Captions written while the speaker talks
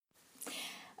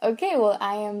Okay, well,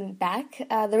 I am back.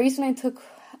 The reason I took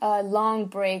a long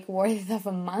break worth of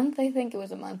a month, I think it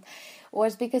was a month,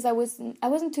 was because I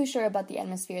wasn't too sure about the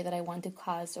atmosphere that I want to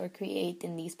cause or create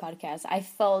in these podcasts. I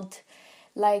felt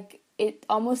like it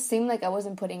almost seemed like I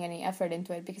wasn't putting any effort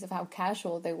into it because of how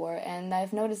casual they were, and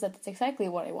I've noticed that that's exactly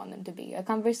what I want them to be. A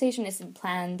conversation isn't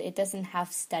planned, it doesn't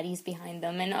have studies behind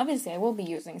them, and obviously I will be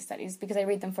using studies because I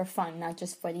read them for fun, not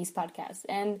just for these podcasts.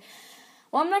 And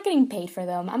well, I'm not getting paid for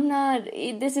them.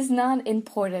 This is not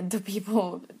important to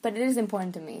people, but it is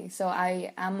important to me. So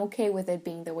I am okay with it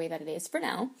being the way that it is for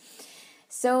now.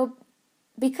 So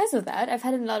because of that, I've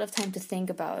had a lot of time to think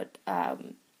about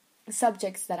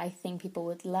subjects that I think people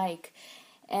would like.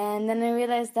 And then I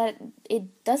realized that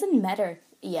it doesn't matter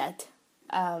yet.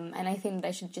 And I think that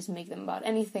I should just make them about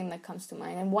anything that comes to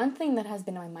mind. And one thing that has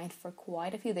been on my mind for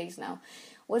quite a few days now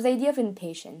was the idea of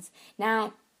impatience.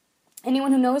 Now,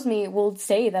 anyone who knows me will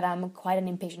say that I'm quite an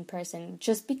impatient person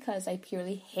just because I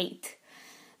purely hate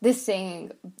this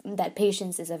saying that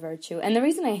patience is a virtue. And the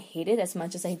reason I hate it as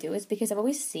much as I do is because I've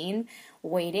always seen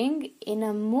waiting in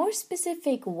a more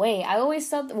specific way. I always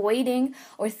thought waiting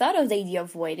or thought of the idea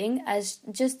of waiting as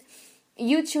just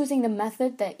you choosing the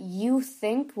method that you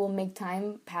think will make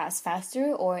time pass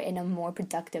faster or in a more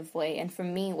productive way. And for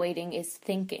me, waiting is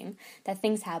thinking that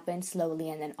things happen slowly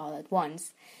and then all at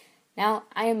once. Now,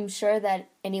 I am sure that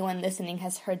anyone listening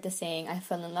has heard the saying, I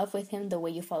fell in love with him the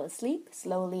way you fall asleep,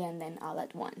 slowly and then all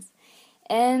at once.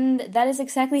 And that is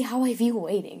exactly how I view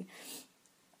waiting.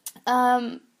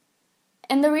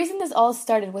 And the reason this all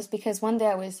started was because one day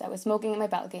I was smoking in my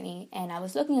balcony and I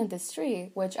was looking at this tree,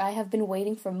 which I have been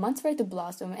waiting for months for it to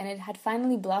blossom, and it had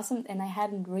finally blossomed and I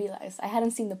hadn't realized. I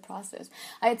hadn't seen the process.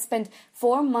 I had spent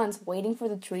 4 months waiting for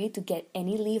the tree to get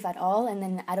any leaf at all, and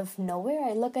then out of nowhere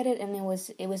I look at it and it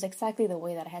was exactly the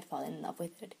way that I had fallen in love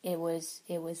with it. It was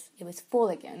full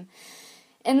again.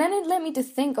 And then it led me to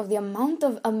think of the amount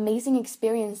of amazing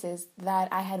experiences that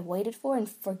I had waited for and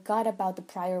forgot about the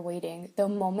prior waiting, the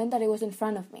moment that it was in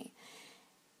front of me.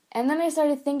 And then I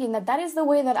started thinking that is the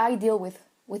way that I deal with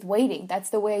waiting. That's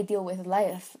the way I deal with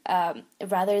life.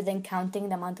 Rather than counting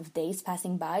the amount of days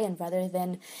passing by and rather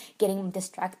than getting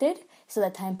distracted so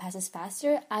that time passes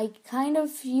faster, I kind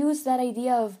of use that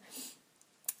idea of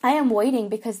I am waiting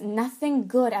because nothing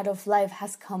good out of life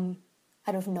has come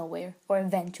out of nowhere, or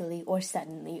eventually, or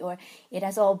suddenly, or it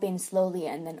has all been slowly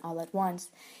and then all at once.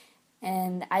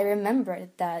 And I remember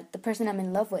that the person I'm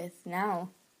in love with now,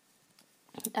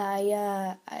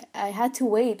 I had to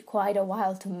wait quite a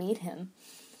while to meet him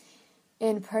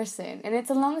in person, and it's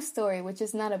a long story, which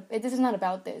is this is not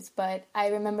about this, but I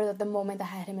remember that the moment I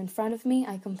had him in front of me,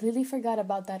 I completely forgot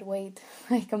about that wait.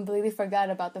 I completely forgot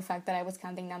about the fact that I was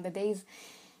counting down the days,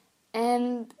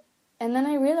 and then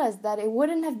I realized that it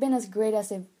wouldn't have been as great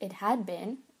as if it had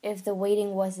been if the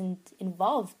waiting wasn't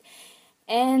involved.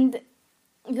 And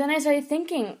then I started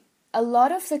thinking, a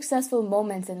lot of successful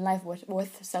moments in life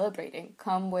worth celebrating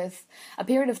come with a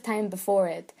period of time before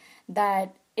it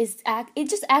that it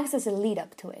just acts as a lead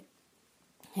up to it.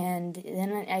 And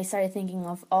then I started thinking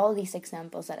of all these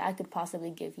examples that I could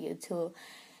possibly give you to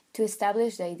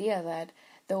establish the idea that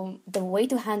the way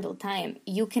to handle time,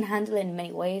 you can handle it in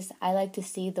many ways. I like to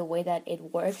see the way that it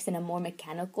works in a more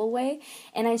mechanical way,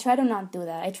 and I try to not do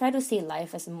that. I try to see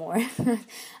life as a more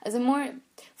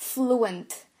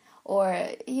fluent, or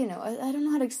I don't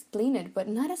know how to explain it, but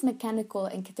not as mechanical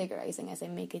and categorizing as I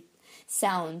make it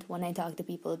sound when I talk to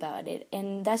people about it.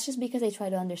 And that's just because I try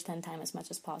to understand time as much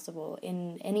as possible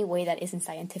in any way that isn't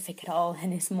scientific at all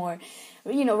and is more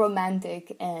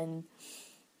romantic and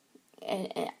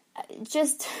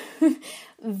just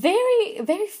very,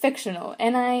 very fictional.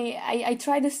 And I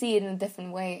try to see it in a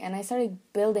different way, and I started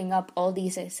building up all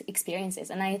these experiences,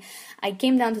 and I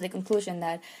came down to the conclusion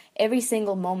that every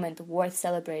single moment worth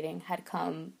celebrating had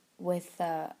come with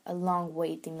a long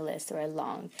waiting list, or a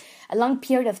long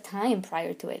period of time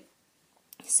prior to it.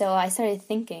 So I started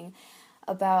thinking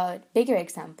about bigger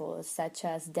examples such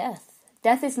as death.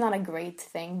 Death is not a great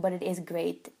thing, but it is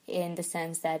great in the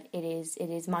sense that it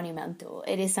is monumental.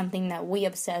 It is something that we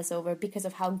obsess over because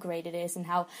of how great it is and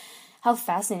how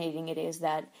fascinating it is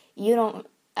that you don't...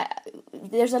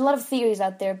 there's a lot of theories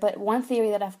out there, but one theory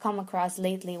that I've come across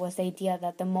lately was the idea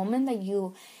that the moment that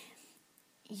you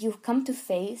come to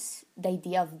face the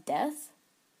idea of death,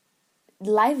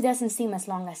 life doesn't seem as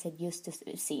long as it used to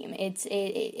seem.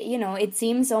 It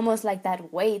seems almost like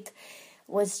that wait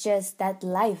was just that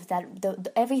life, that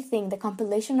the everything, the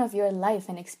compilation of your life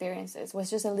and experiences was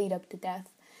just a lead up to death.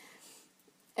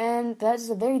 And that's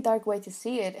a very dark way to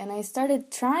see it. And I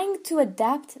started trying to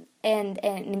adapt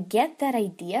and get that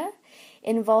idea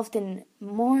involved in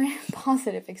more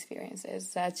positive experiences,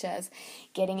 such as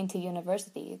getting into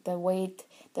university. The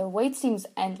wait seems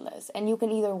endless, and you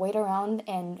can either wait around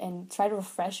and try to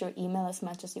refresh your email as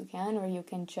much as you can, or you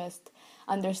can just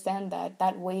understand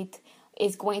that wait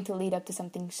is going to lead up to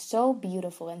something so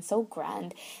beautiful and so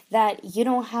grand that you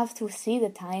don't have to see the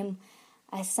time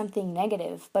as something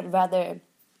negative, but rather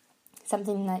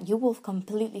something that you will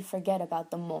completely forget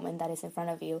about the moment that is in front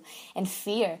of you. And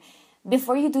fear,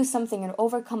 before you do something and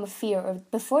overcome a fear, or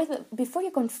before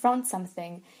you confront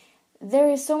something, there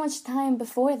is so much time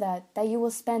before that you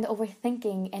will spend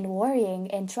overthinking and worrying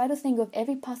and try to think of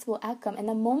every possible outcome. And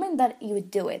the moment that you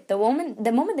do it, the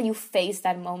moment that you face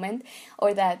that moment,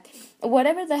 or that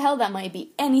whatever the hell that might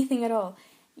be, anything at all,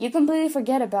 you completely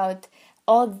forget about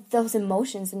all those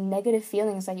emotions and negative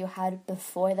feelings that you had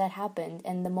before that happened.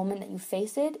 And the moment that you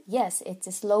face it, yes, it's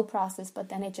a slow process, but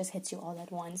then it just hits you all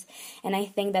at once. And I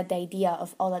think that the idea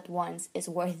of all at once is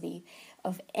worthy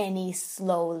of any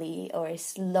slowly or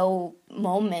slow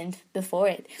moment before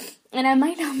it. And I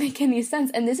might not make any sense,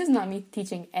 and this is not me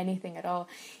teaching anything at all.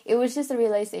 It was just a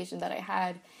realization that I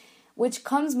had, which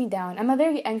calms me down. I'm a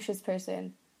very anxious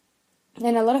person,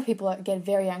 and a lot of people get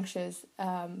very anxious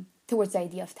towards the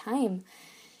idea of time.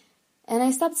 And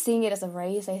I stopped seeing it as a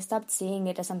race. I stopped seeing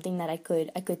it as something that I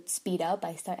could speed up.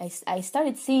 I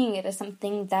started seeing it as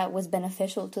something that was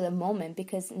beneficial to the moment,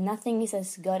 because nothing is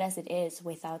as good as it is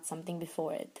without something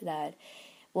before it that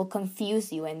will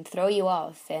confuse you and throw you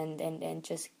off and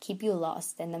just keep you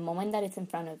lost. And the moment that it's in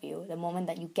front of you, the moment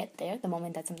that you get there, the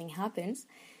moment that something happens,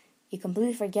 you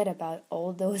completely forget about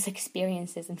all those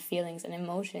experiences and feelings and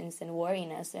emotions and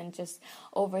worriness and just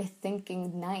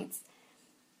overthinking nights,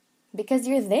 because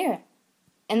you're there.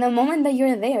 And the moment that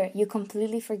you're there, you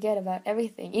completely forget about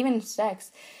everything, even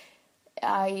sex.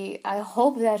 I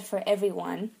hope that for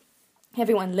everyone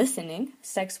listening,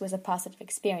 sex was a positive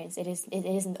experience. It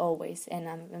isn't always, and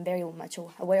I'm very much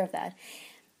aware of that.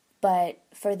 But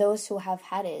for those who have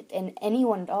had it, and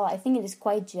anyone at all, I think it is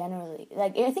quite generally,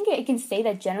 like, I think I can say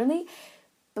that generally,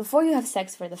 before you have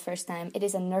sex for the first time, it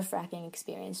is a nerve-wracking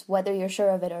experience. Whether you're sure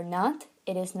of it or not,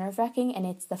 it is nerve-wracking, and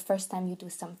it's the first time you do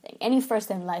something. Any first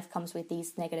in life comes with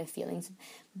these negative feelings.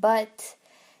 But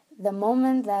the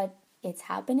moment that it's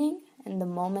happening and the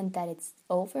moment that it's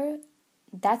over,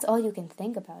 that's all you can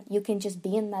think about. You can just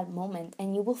be in that moment,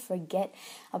 and you will forget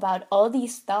about all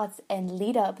these thoughts and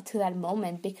lead up to that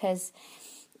moment, because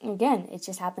again, it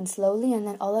just happens slowly, and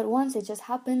then all at once it just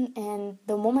happened. And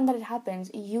the moment that it happens,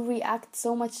 you react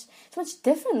so much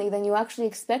differently than you actually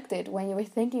expected when you were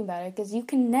thinking about it, because you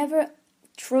can never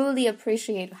truly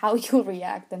appreciate how you'll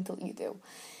react until you do.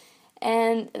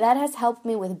 And that has helped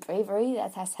me with bravery.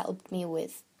 That has helped me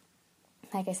with,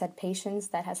 like I said, patience.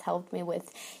 That has helped me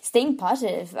with staying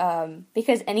positive,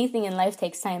 because anything in life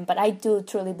takes time. But I do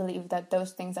truly believe that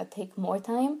those things that take more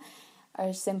time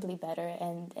are simply better,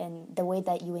 and the way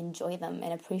that you enjoy them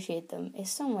and appreciate them is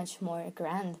so much more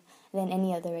grand than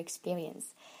any other experience.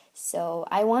 So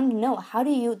I want to know, how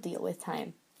do you deal with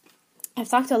time? I've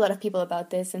talked to a lot of people about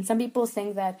this, and some people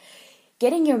think that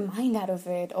getting your mind out of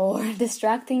it, or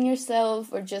distracting yourself,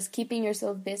 or just keeping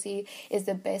yourself busy is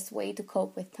the best way to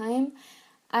cope with time.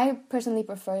 I personally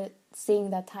prefer seeing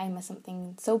that time as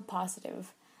something so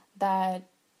positive that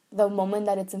the moment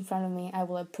that it's in front of me, I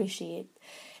will appreciate.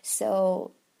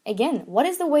 So again, what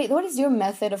is your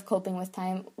method of coping with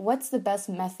time? What's the best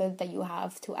method that you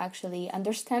have to actually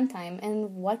understand time?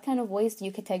 And what kind of ways do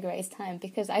you categorize time?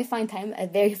 Because I find time a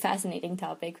very fascinating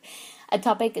topic. A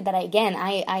topic that,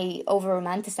 I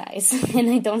over-romanticize and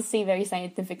I don't see very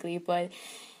scientifically, but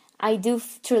I do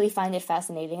truly find it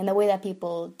fascinating. And the way that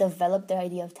people develop their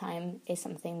idea of time is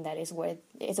something that is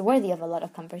worthy of a lot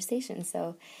of conversation.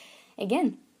 So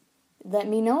again, let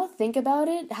me know, think about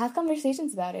it, have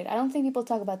conversations about it. I don't think people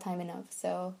talk about time enough.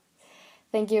 So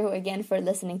thank you again for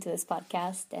listening to this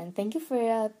podcast, and thank you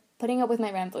for putting up with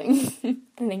my rambling.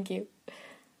 Thank you.